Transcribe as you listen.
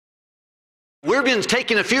We've been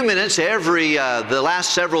taking a few minutes the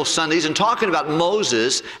last several Sundays and talking about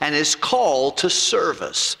Moses and his call to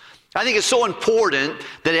service. I think it's so important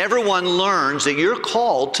that everyone learns that you're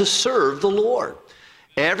called to serve the Lord.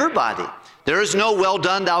 Everybody. There is no well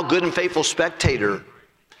done, thou good and faithful spectator.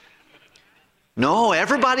 No,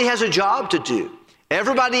 everybody has a job to do.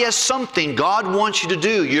 Everybody has something God wants you to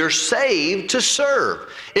do. You're saved to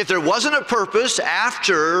serve. If there wasn't a purpose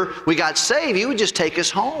after we got saved, He would just take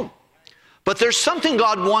us home. But there's something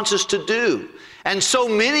God wants us to do. And so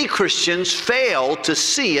many Christians fail to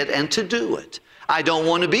see it and to do it. I don't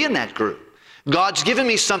want to be in that group. God's given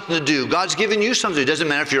me something to do. God's given you something to do. It doesn't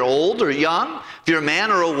matter if you're old or young, if you're a man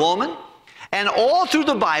or a woman. And all through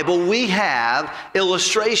the Bible, we have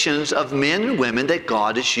illustrations of men and women that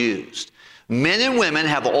God has used. Men and women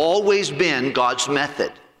have always been God's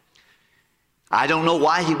method. I don't know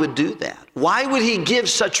why He would do that. Why would He give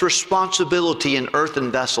such responsibility in earthen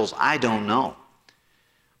vessels? I don't know.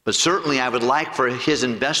 But certainly I would like for His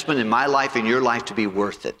investment in my life and your life to be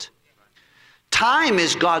worth it. Time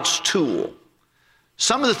is God's tool.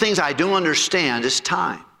 Some of the things I don't understand is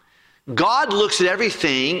time. God looks at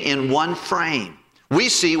everything in one frame. We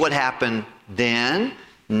see what happened then,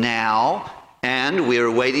 now, and we are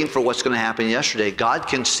waiting for what's going to happen yesterday. God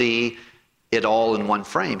can see it all in one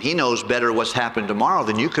frame. He knows better what's happening tomorrow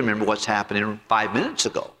than you can remember what's happening 5 minutes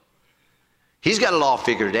ago. He's got it all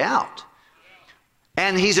figured out.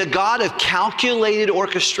 And He's a God of calculated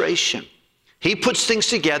orchestration. He puts things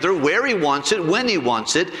together where He wants it, when He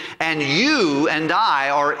wants it, and you and I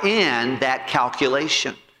are in that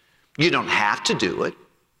calculation. You don't have to do it.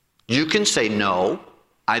 You can say, no,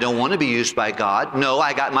 I don't want to be used by God. No,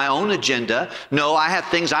 I got my own agenda. No, I have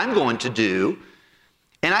things I'm going to do.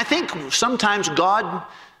 And I think sometimes God,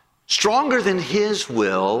 stronger than His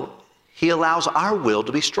will, He allows our will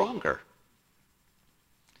to be stronger.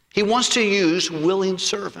 He wants to use willing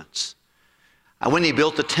servants. When He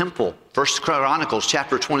built the temple, 1 Chronicles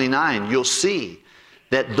chapter 29, you'll see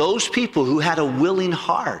that those people who had a willing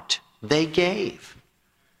heart, they gave.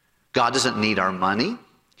 God doesn't need our money.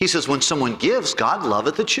 He says when someone gives, God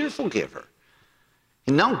loveth a cheerful giver.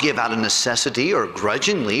 And don't give out of necessity or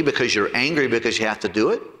grudgingly because you're angry because you have to do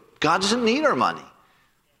it. God doesn't need our money.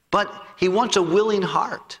 But He wants a willing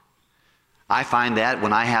heart. I find that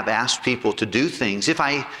when I have asked people to do things, if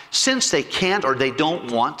I sense they can't or they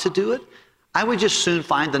don't want to do it, I would just soon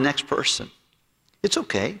find the next person. It's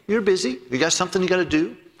okay. You're busy. You got something you got to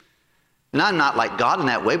do. And I'm not like God in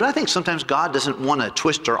that way, but I think sometimes God doesn't want to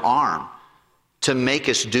twist our arm to make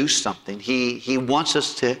us do something. He wants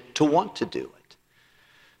us to want to do it.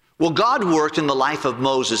 Well, God worked in the life of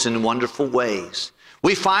Moses in wonderful ways.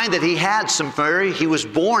 We find that he was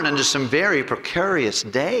born under some very precarious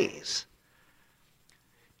days.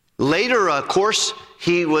 Later, of course,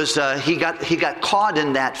 he got caught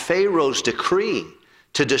in that Pharaoh's decree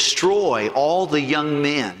to destroy all the young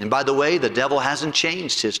men. And by the way, the devil hasn't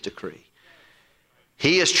changed his decree.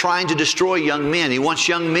 He is trying to destroy young men. He wants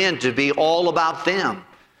young men to be all about them.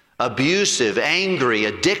 Abusive, angry,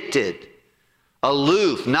 addicted,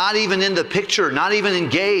 aloof, not even in the picture, not even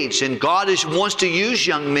engaged. And God wants to use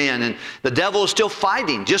young men, and the devil is still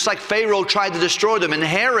fighting, just like Pharaoh tried to destroy them, and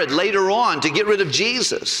Herod later on to get rid of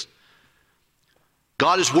Jesus.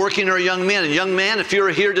 God is working in our young men. And young man, if you're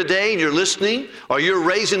here today and you're listening, or you're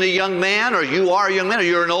raising a young man, or you are a young man, or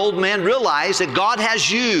you're an old man, realize that God has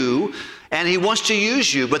you, and He wants to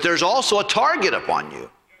use you, but there's also a target upon you.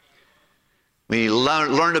 We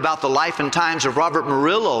learned about the life and times of Robert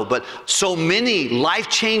Murillo, but so many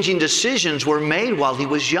life-changing decisions were made while he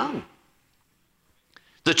was young.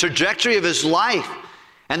 The trajectory of his life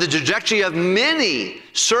and the trajectory of many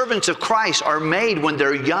servants of Christ are made when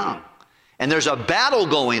they're young. And there's a battle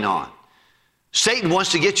going on. Satan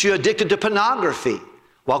wants to get you addicted to pornography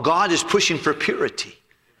while God is pushing for purity.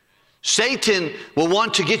 Satan will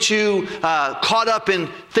want to get you caught up in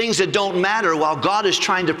things that don't matter while God is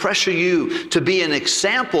trying to pressure you to be an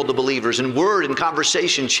example to believers in word and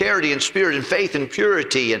conversation, charity and spirit and faith and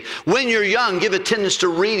purity. And when you're young, give attendance to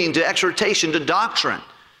reading, to exhortation, to doctrine.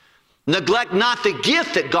 Neglect not the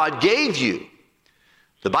gift that God gave you.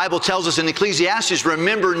 The Bible tells us in Ecclesiastes,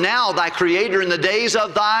 remember now thy Creator in the days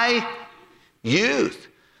of thy youth.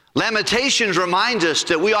 Lamentations remind us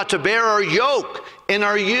that we ought to bear our yoke in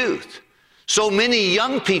our youth. So many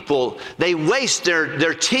young people, they waste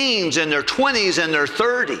their teens and their 20s and their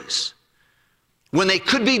 30s. When they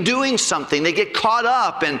could be doing something, they get caught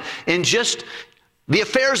up in just the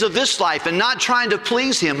affairs of this life and not trying to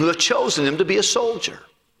please Him who has chosen them to be a soldier.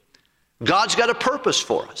 God's got a purpose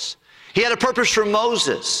for us. He had a purpose for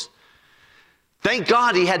Moses. Thank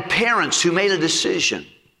God he had parents who made a decision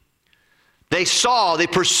They saw, they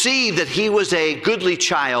perceived that he was a goodly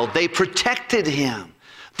child. They protected him.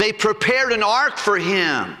 They prepared an ark for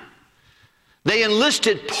him. They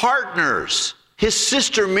enlisted partners. His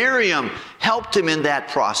sister Miriam helped him in that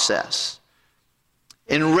process,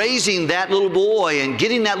 in raising that little boy and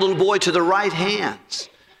getting that little boy to the right hands.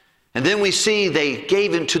 And then we see they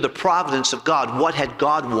gave him to the providence of God. What had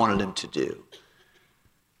God wanted him to do?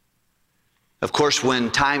 Of course,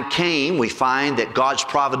 when time came, we find that God's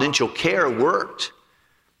providential care worked.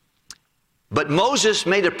 But Moses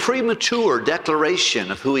made a premature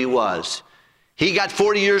declaration of who he was. He got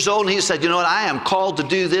 40 years old and he said, you know what, I am called to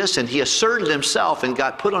do this. And he asserted himself and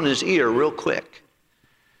got put on his ear real quick.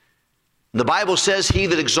 The Bible says, he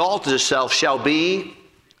that exalted himself shall be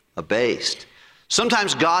abased.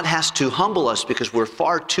 Sometimes God has to humble us because we're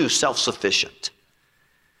far too self-sufficient.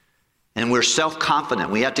 And we're self-confident.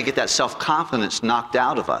 We have to get that self-confidence knocked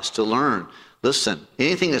out of us to learn. Listen,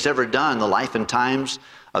 anything that's ever done in the life and times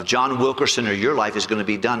of John Wilkerson or your life is going to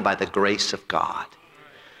be done by the grace of God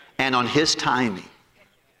and on his timing.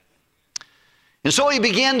 And so he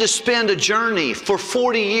began to spend a journey for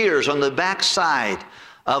 40 years on the backside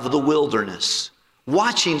of the wilderness,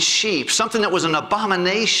 watching sheep, something that was an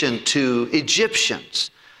abomination to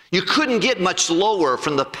Egyptians. You couldn't get much lower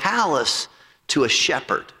from the palace to a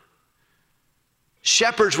shepherd.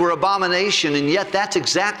 Shepherds were abomination, and yet that's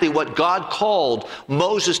exactly what God called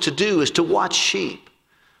Moses to do, is to watch sheep.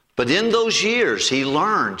 But in those years, he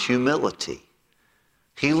learned humility.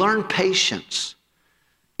 He learned patience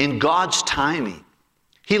in God's timing.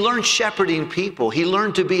 He learned shepherding people. He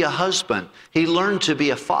learned to be a husband. He learned to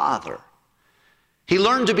be a father. He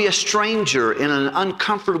learned to be a stranger in an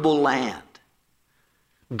uncomfortable land.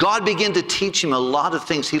 God began to teach him a lot of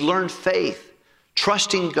things. He learned faith,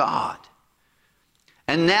 trusting God.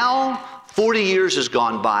 And now 40 years has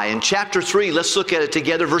gone by. In chapter 3, let's look at it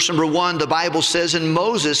together. Verse number 1, the Bible says, and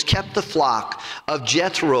Moses kept the flock of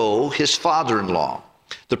Jethro, his father-in-law,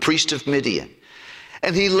 the priest of Midian.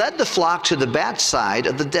 And he led the flock to the backside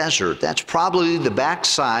of the desert. That's probably the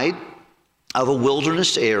backside of a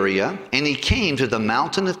wilderness area. And he came to the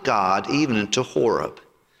mountain of God, even into Horeb.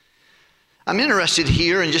 I'm interested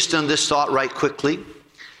here, and just on this thought right quickly.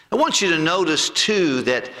 I want you to notice, too,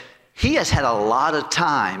 that he has had a lot of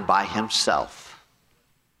time by himself.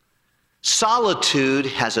 Solitude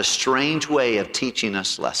has a strange way of teaching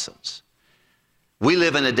us lessons. We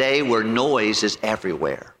live in a day where noise is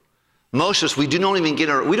everywhere. Most of us, we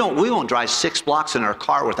won't drive 6 blocks in our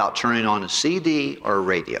car without turning on a CD or a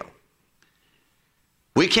radio.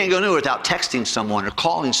 We can't go anywhere without texting someone or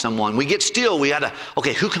calling someone. We get still,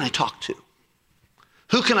 okay, who can I talk to?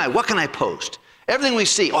 What can I post? Everything we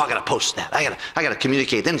see, I got to post that. I got to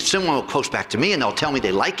communicate. Then someone will post back to me and they'll tell me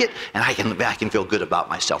they like it, and I can feel good about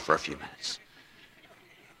myself for a few minutes.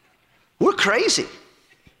 We're crazy.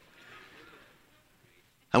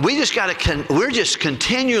 And we're just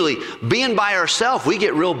continually being by ourselves. We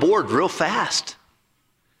get real bored real fast.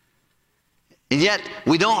 And yet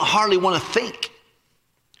we don't hardly want to think.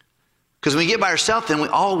 Because when we get by ourselves, then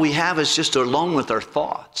all we have is just alone with our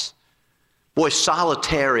thoughts. Boy,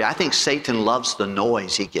 solitary. I think Satan loves the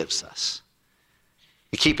noise he gives us.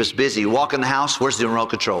 You keep us busy. You walk in the house, where's the remote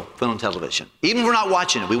control? Put on television. Even if we're not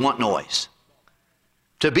watching it, we want noise.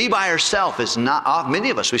 To be by ourselves is not, many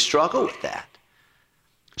of us, we struggle with that.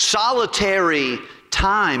 Solitary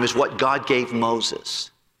time is what God gave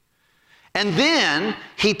Moses. And then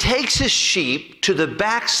he takes his sheep to the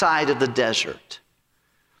backside of the desert.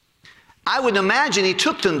 I would imagine he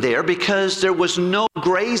took them there because there was no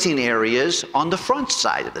grazing areas on the front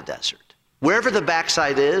side of the desert. Wherever the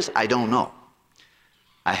backside is, I don't know.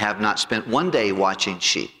 I have not spent one day watching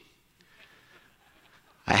sheep.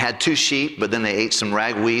 I had 2 sheep, but then they ate some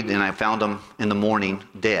ragweed, and I found them in the morning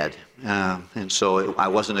dead. And so I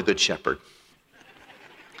wasn't a good shepherd.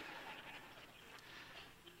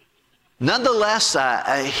 Nonetheless,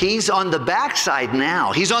 he's on the backside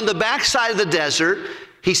now. He's on the backside of the desert.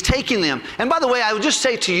 He's taking them. And by the way, I would just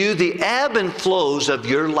say to you, the ebb and flows of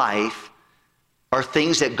your life are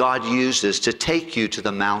things that God uses to take you to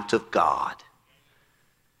the Mount of God.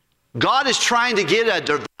 God is trying to get a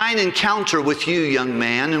divine encounter with you, young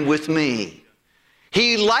man, and with me.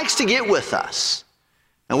 He likes to get with us.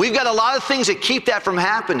 And we've got a lot of things that keep that from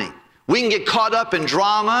happening. We can get caught up in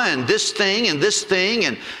drama and this thing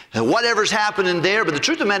and whatever's happening there. But the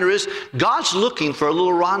truth of the matter is, God's looking for a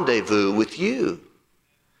little rendezvous with you.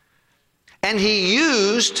 And he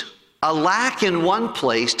used a lack in one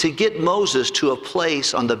place to get Moses to a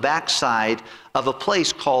place on the backside of a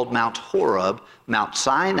place called Mount Horeb, Mount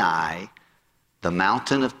Sinai, the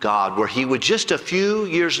mountain of God, where he would just a few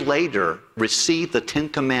years later receive the 10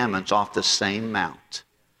 Commandments off the same mount.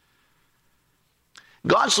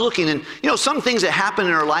 God's looking, and some things that happen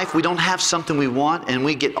in our life, we don't have something we want, and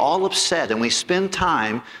we get all upset, and we spend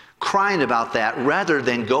time crying about that rather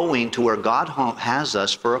than going to where God has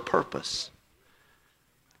us for a purpose.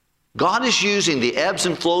 God is using the ebbs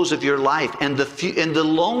and flows of your life and the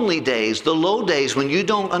lonely days, the low days when you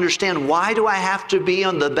don't understand, why do I have to be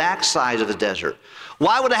on the backside of the desert?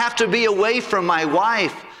 Why would I have to be away from my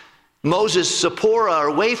wife, Moses, Zipporah, or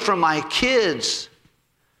away from my kids?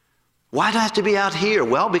 Why do I have to be out here?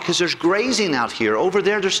 Well, because there's grazing out here. Over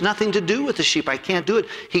there's nothing to do with the sheep. I can't do it.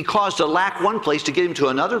 He caused a lack one place to get him to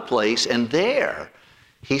another place, and there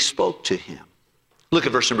he spoke to him. Look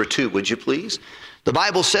at verse number 2, would you please? The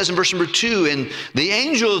Bible says in verse number 2, and the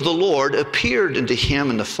angel of the Lord appeared unto him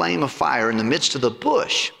in the flame of fire in the midst of the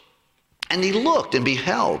bush. And he looked and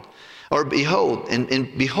behold,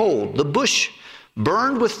 the bush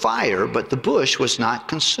burned with fire, but the bush was not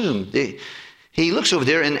consumed. He looks over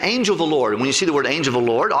there, an angel of the Lord. And when you see the word angel of the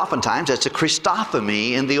Lord, oftentimes that's a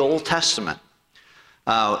Christophany in the Old Testament.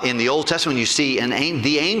 In the Old Testament, you see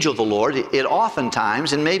the angel of the Lord. It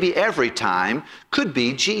oftentimes, and maybe every time, could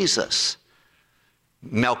be Jesus.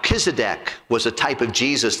 Melchizedek was a type of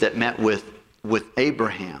Jesus that met with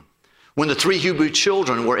Abraham. When the 3 Hebrew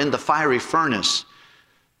children were in the fiery furnace,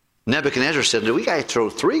 Nebuchadnezzar said, do we got to throw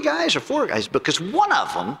 3 guys or 4 guys? Because one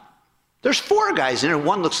of them, there's 4 guys in there, and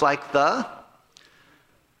one looks like the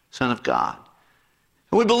Son of God.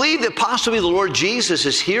 And we believe that possibly the Lord Jesus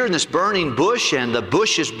is here in this burning bush, and the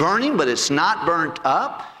bush is burning, but it's not burnt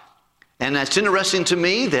up. And that's interesting to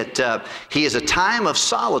me that he is a time of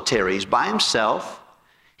solitary. He's by himself.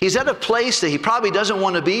 He's at a place that he probably doesn't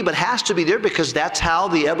want to be, but has to be there because that's how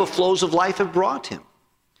the ebb and flows of life have brought him.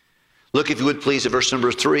 Look, if you would please, at verse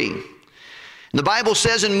number 3. And the Bible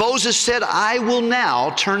says, and Moses said, I will now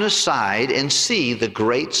turn aside and see the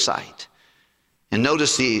great sight. And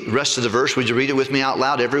notice the rest of the verse. Would you read it with me out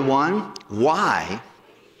loud, everyone? Why?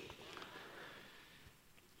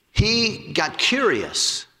 He got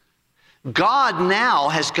curious. God now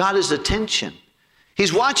has got his attention.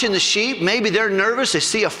 He's watching the sheep. Maybe they're nervous. They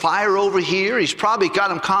see a fire over here. He's probably got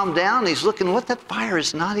them calmed down. He's looking, what, that fire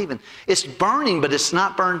is not even, it's burning, but it's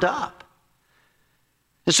not burned up.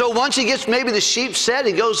 And so once he gets maybe the sheep set,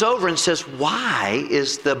 he goes over and says, why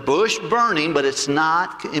is the bush burning, but it's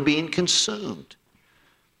not being consumed?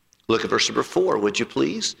 Look at verse number 4, would you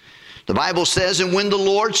please? The Bible says, and when the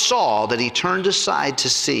Lord saw that he turned aside to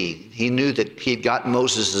see, he knew that he had got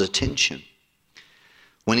Moses' attention.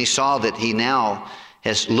 When he saw that he now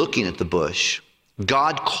is looking at the bush,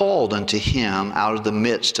 God called unto him out of the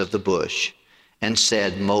midst of the bush and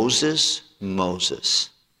said, Moses, Moses.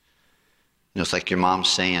 It's like your mom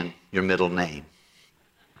saying your middle name.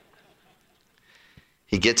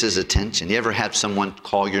 He gets his attention. You ever had someone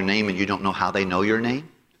call your name and you don't know how they know your name?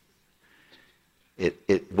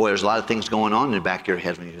 Boy, there's a lot of things going on in the back of your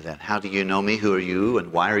head when you do that. How do you know me? Who are you?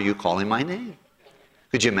 And why are you calling my name?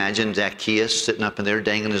 Could you imagine Zacchaeus sitting up in there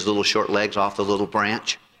dangling his little short legs off the little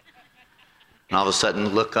branch? And all of a sudden,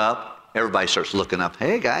 look up. Everybody starts looking up.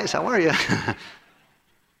 Hey, guys, how are you?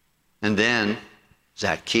 And then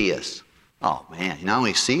Zacchaeus. Oh, man, he not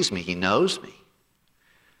only sees me, he knows me.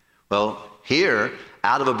 Well, here,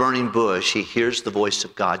 out of a burning bush, he hears the voice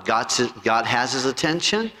of God. God has his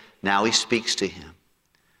attention. Now he speaks to him.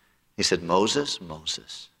 He said, Moses,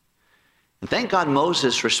 Moses. And thank God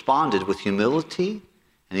Moses responded with humility.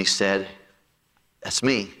 And he said, that's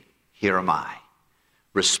me. Here am I.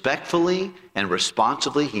 Respectfully and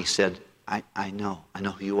responsibly, he said, I know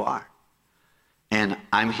who you are. And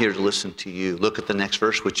I'm here to listen to you. Look at the next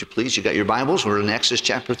verse, would you please? You got your Bibles? We're in Exodus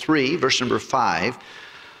chapter 3, verse number 5.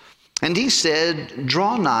 And he said,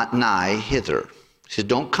 draw not nigh hither. He said,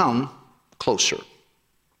 don't come closer.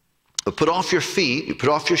 But put off your feet, put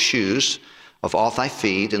off your shoes of off thy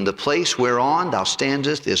feet, and the place whereon thou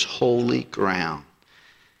standest is holy ground.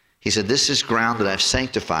 He said, this is ground that I've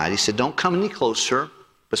sanctified. He said, don't come any closer,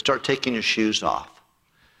 but start taking your shoes off.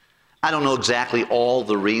 I don't know exactly all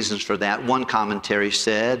the reasons for that. One commentary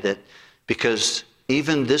said that because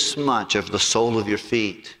even this much of the sole of your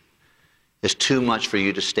feet is too much for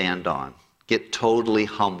you to stand on. Get totally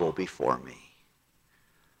humble before me.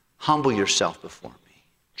 Humble yourself before me.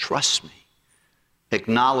 Trust me.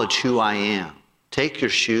 Acknowledge who I am. Take your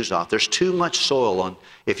shoes off. There's too much soil on.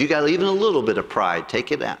 If you got even a little bit of pride,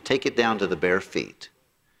 take it out. Take it down to the bare feet.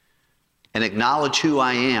 And acknowledge who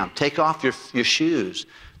I am. Take off your shoes.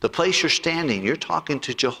 The place you're standing, you're talking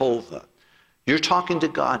to Jehovah. You're talking to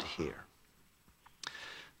God here.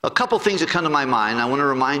 A couple things that come to my mind, I want to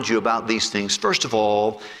remind you about these things. First of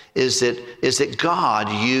all, is that God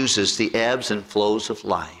uses the ebbs and flows of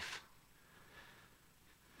life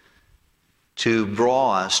to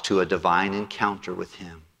draw us to a divine encounter with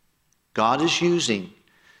Him. God is using, you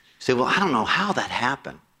say, well, I don't know how that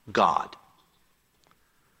happened. God.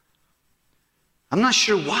 I'm not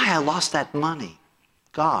sure why I lost that money.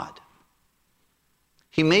 God.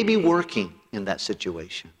 He may be working in that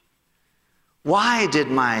situation. Why did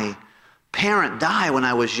my parent die when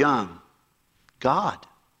I was young? God.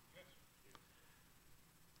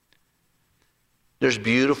 There's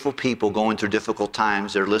beautiful people going through difficult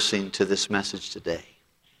times. They're listening to this message today.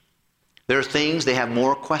 There are things, they have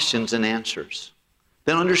more questions than answers.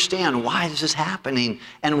 They don't understand, why is this happening?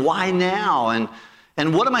 And why now?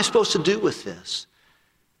 And what am I supposed to do with this?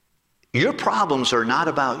 Your problems are not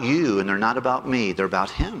about you, and they're not about me. They're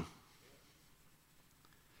about Him.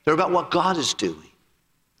 They're about what God is doing.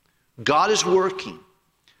 God is working.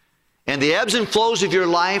 And the ebbs and flows of your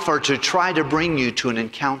life are to try to bring you to an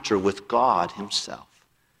encounter with God Himself.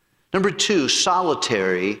 Number two,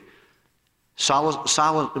 being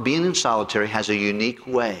in solitary has a unique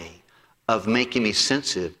way of making me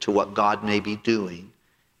sensitive to what God may be doing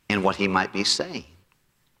and what He might be saying.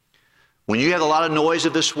 When you have a lot of noise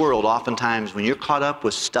of this world, oftentimes when you're caught up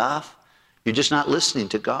with stuff, you're just not listening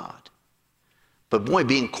to God. But boy,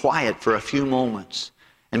 being quiet for a few moments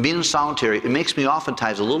and being in solitary, it makes me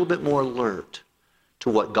oftentimes a little bit more alert to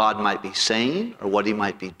what God might be saying or what He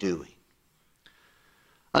might be doing.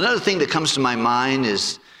 Another thing that comes to my mind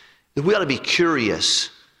is that we ought to be curious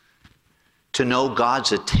to know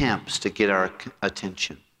God's attempts to get our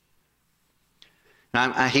attention.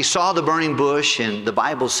 Now, he saw the burning bush, and the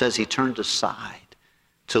Bible says he turned aside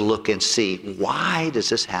to look and see, why does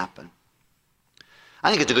this happen? I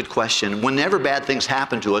think it's a good question. Whenever bad things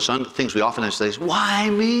happen to us, things we often say is, why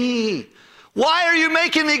me? Why are you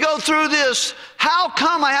making me go through this? How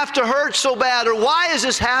come I have to hurt so bad? Or why is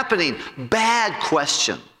this happening? Bad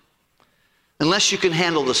question. Unless you can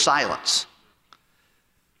handle the silence.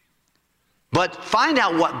 But find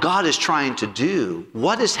out what God is trying to do.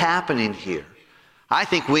 What is happening here? I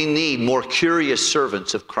think we need more curious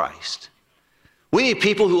servants of Christ. We need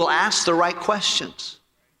people who will ask the right questions.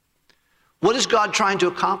 What is God trying to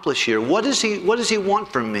accomplish here? What does He want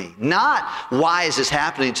from me? Not why is this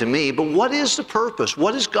happening to me, but what is the purpose?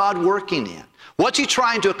 What is God working in? What's He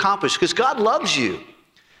trying to accomplish? Because God loves you.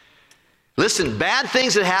 Listen, bad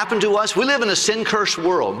things that happen to us, we live in a sin-cursed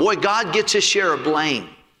world. Boy, God gets His share of blame.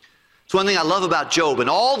 It's one thing I love about Job. And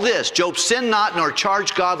all this, Job sinned not nor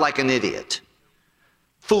charged God like an idiot.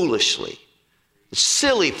 Foolishly. It's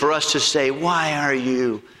silly for us to say, why are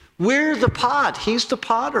you? We're the pot. He's the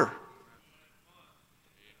potter.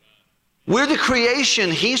 We're the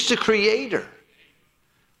creation. He's the creator.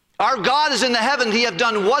 Our God is in the heaven. He hath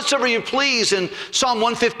done whatsoever you please in Psalm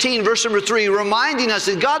 115, verse number 3, reminding us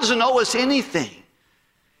that God doesn't owe us anything.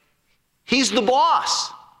 He's the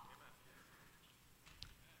boss.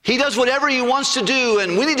 He does whatever He wants to do,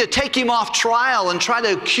 and we need to take Him off trial and try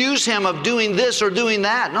to accuse Him of doing this or doing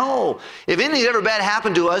that. No. If anything ever bad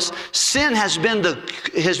happened to us, sin has been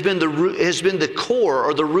the core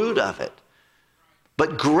or the root of it.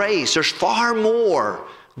 But grace, there's far more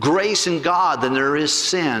grace in God than there is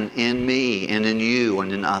sin in me and in you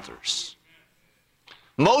and in others.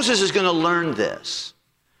 Moses is going to learn this.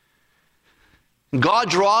 God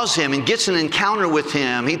draws him and gets an encounter with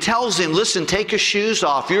him. He tells him, listen, take your shoes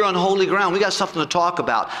off. You're on holy ground. We got something to talk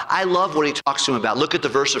about. I love what he talks to him about. Look at the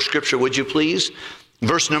verse of Scripture, would you please?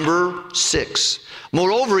 Verse number 6.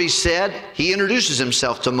 Moreover, he said, he introduces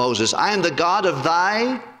himself to Moses, I am the God of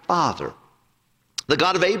thy father, the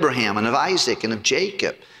God of Abraham and of Isaac and of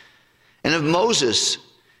Jacob. And of Moses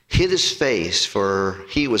hid his face, for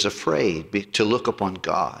he was afraid to look upon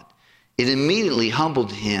God. It immediately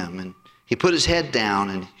humbled him, and he put his head down,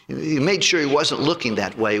 and he made sure he wasn't looking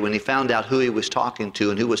that way when he found out who he was talking to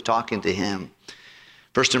and who was talking to him.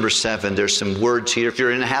 Verse number 7, there's some words here. If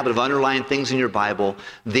you're in the habit of underlining things in your Bible,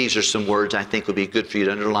 these are some words I think would be good for you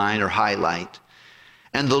to underline or highlight.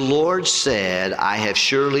 And the Lord said, I have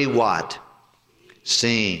surely what?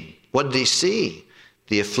 Seen. What did he see?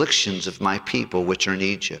 The afflictions of my people which are in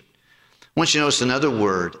Egypt. I want you to notice another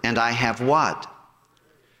word. And I have what?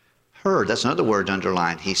 Heard. That's another word to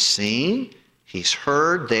underline. He's seen, he's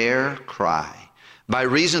heard their cry by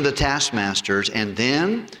reason of the taskmasters, and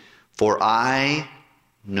then for I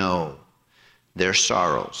know their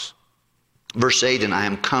sorrows. Verse 8, and I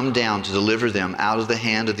am come down to deliver them out of the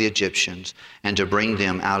hand of the Egyptians, and to bring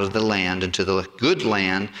them out of the land into the good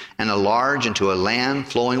land, and a large into a land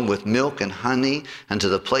flowing with milk and honey, and to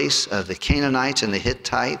the place of the Canaanites and the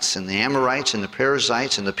Hittites and the Amorites and the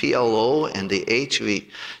Perizzites and the PLO and the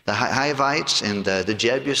Hivites and the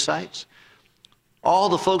Jebusites. All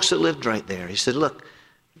the folks that lived right there. He said, look,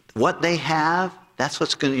 what they have, that's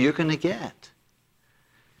you're going to get.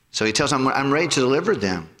 So he tells them, I'm ready to deliver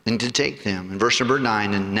them and to take them. In verse number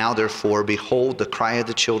 9, and now therefore, behold, the cry of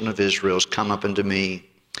the children of Israel has come up unto me.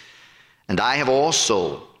 And I have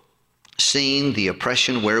also seen the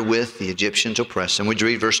oppression wherewith the Egyptians oppress. And we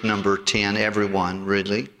read verse number 10, everyone,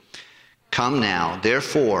 really. Come now,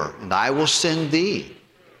 therefore, and I will send thee.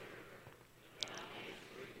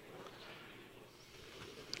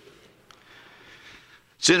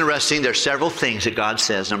 It's interesting. There are several things that God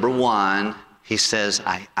says. Number one, he says,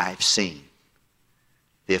 I've seen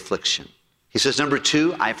the affliction. He says, number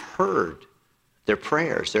two, I've heard their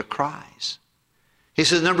prayers, their cries. He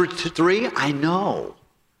says, number three, I know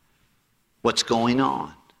what's going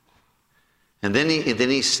on. And then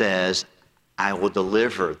he says, I will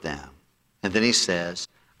deliver them. And then he says,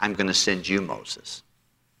 I'm going to send you, Moses.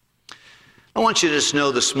 I want you to just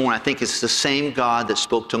know this morning, I think it's the same God that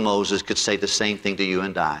spoke to Moses could say the same thing to you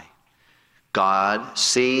and I. God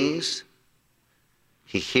sees,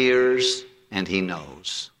 he hears, and he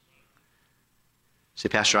knows. Say,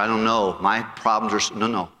 Pastor, I don't know. My problems are...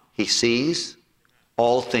 No. He sees.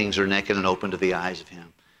 All things are naked and open to the eyes of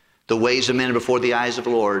him. The ways of men are before the eyes of the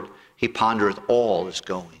Lord. He pondereth all his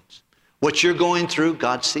goings. What you're going through,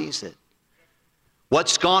 God sees it.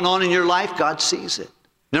 What's gone on in your life, God sees it.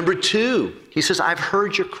 Number two, he says, I've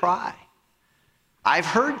heard your cry. I've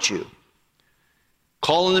heard you.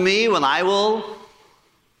 Call unto me when I will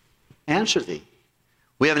answer thee.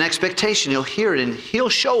 We have an expectation. He'll hear it, and he'll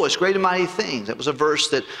show us great and mighty things. That was a verse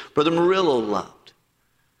that Brother Murillo loved.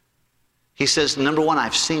 He says, number one,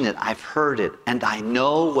 I've seen it, I've heard it, and I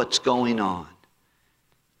know what's going on.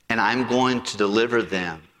 And I'm going to deliver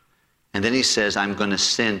them. And then he says, I'm going to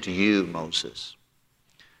send to you, Moses.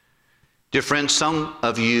 Dear friends, some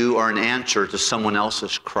of you are an answer to someone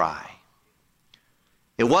else's cry.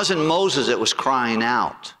 It wasn't Moses that was crying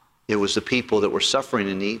out. It was the people that were suffering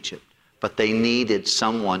in Egypt. But they needed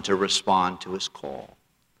someone to respond to his call.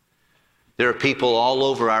 There are people all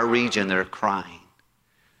over our region that are crying.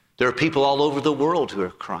 There are people all over the world who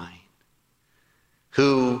are crying,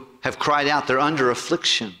 who have cried out. They're under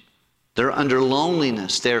affliction. They're under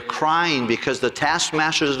loneliness. They're crying because the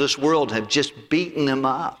taskmasters of this world have just beaten them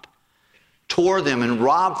up, tore them and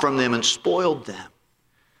robbed from them and spoiled them.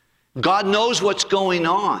 God knows what's going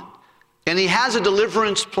on, and he has a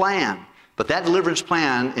deliverance plan. But that deliverance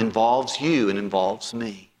plan involves you and involves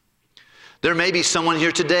me. There may be someone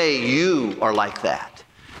here today, you are like that.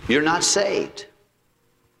 You're not saved.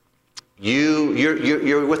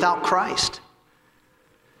 You're without Christ.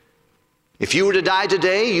 If you were to die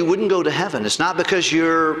today, you wouldn't go to heaven. It's not because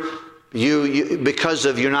because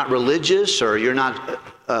you're not religious or you're not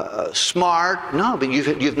smart. No, but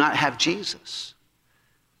you've not have Jesus.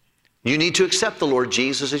 You need to accept the Lord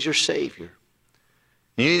Jesus as your Savior.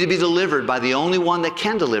 You need to be delivered by the only one that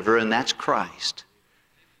can deliver, and that's Christ.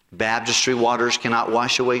 Baptistry waters cannot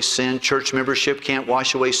wash away sin. Church membership can't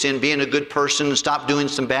wash away sin. Being a good person and stop doing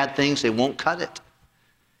some bad things, they won't cut it.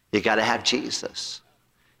 You got to have Jesus.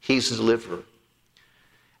 He's the deliverer.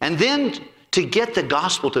 And then to get the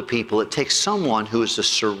gospel to people, it takes someone who is a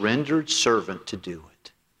surrendered servant to do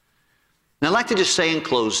it. Now, I'd like to just say in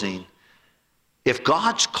closing, if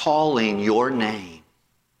God's calling your name,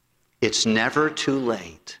 it's never too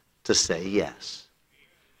late to say yes.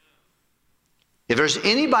 If there's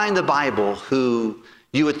anybody in the Bible who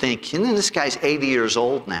you would think, this guy's 80 years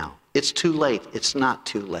old now, it's too late. It's not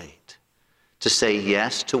too late to say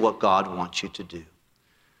yes to what God wants you to do.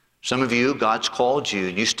 Some of you, God's called you,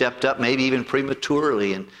 and you stepped up maybe even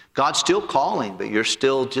prematurely, and God's still calling, but you're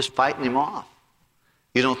still just fighting him off.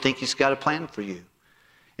 You don't think he's got a plan for you.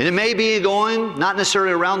 And it may be going, not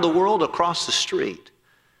necessarily around the world, across the street.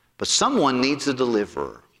 But someone needs a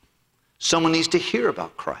deliverer. Someone needs to hear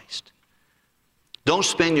about Christ. Don't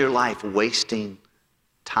spend your life wasting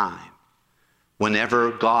time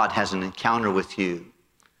whenever God has an encounter with you.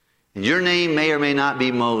 And your name may or may not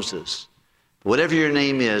be Moses. But whatever your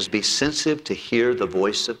name is, be sensitive to hear the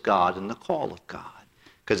voice of God and the call of God,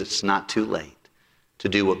 because it's not too late to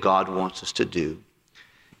do what God wants us to do.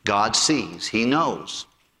 God sees. He knows.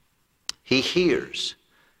 He hears.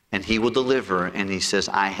 And he will deliver. And he says,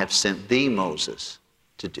 I have sent thee, Moses,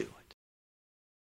 to do it.